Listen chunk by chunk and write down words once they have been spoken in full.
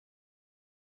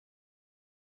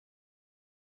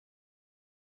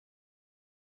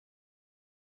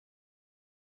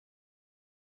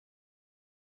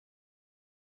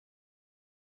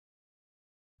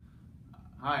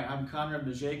Hi, I'm Conrad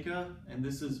Mazeika, and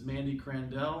this is Mandy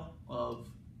Crandell of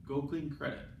Go Clean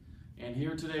Credit. And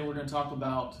here today we're going to talk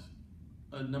about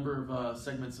a number of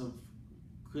segments of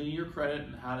cleaning your credit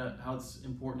and how it's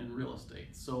important in real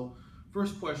estate. So,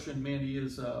 first question, Mandy,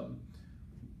 is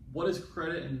what is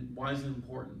credit and why is it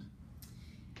important?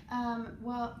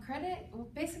 Well, credit,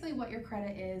 basically what your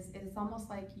credit is almost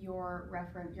like your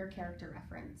character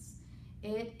reference.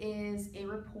 It is a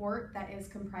report that is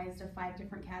comprised of 5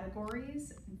 different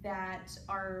categories that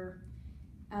are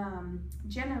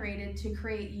generated to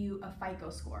create you a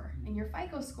FICO score. And your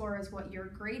FICO score is what you're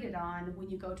graded on when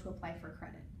you go to apply for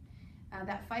credit.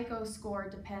 That FICO score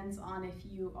depends on if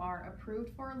you are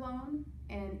approved for a loan,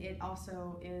 and it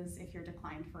also is if you're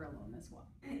declined for a loan as well.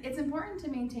 It's important to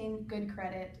maintain good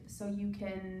credit so you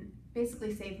can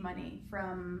basically save money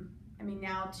from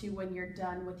now to when you're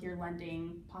done with your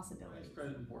lending possibilities. Why is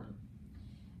credit important?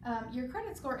 Your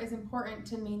credit score is important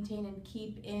to maintain and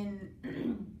keep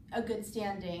in a good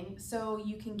standing so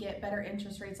you can get better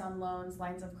interest rates on loans,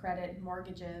 lines of credit,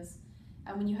 mortgages.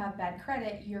 And when you have bad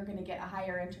credit, you're going to get a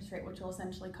higher interest rate, which will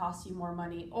essentially cost you more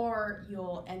money, or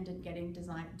you'll end up getting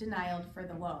denied for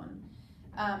the loan.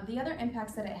 The other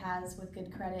impacts that it has with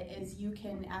good credit is you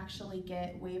can actually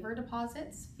get waiver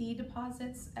deposits, fee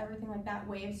deposits, everything like that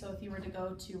waived. So if you were to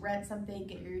go to rent something,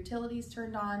 get your utilities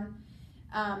turned on,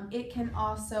 it can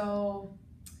also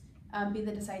be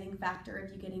the deciding factor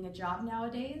of you getting a job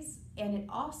nowadays, and it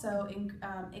also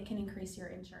it can increase your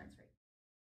insurance rate.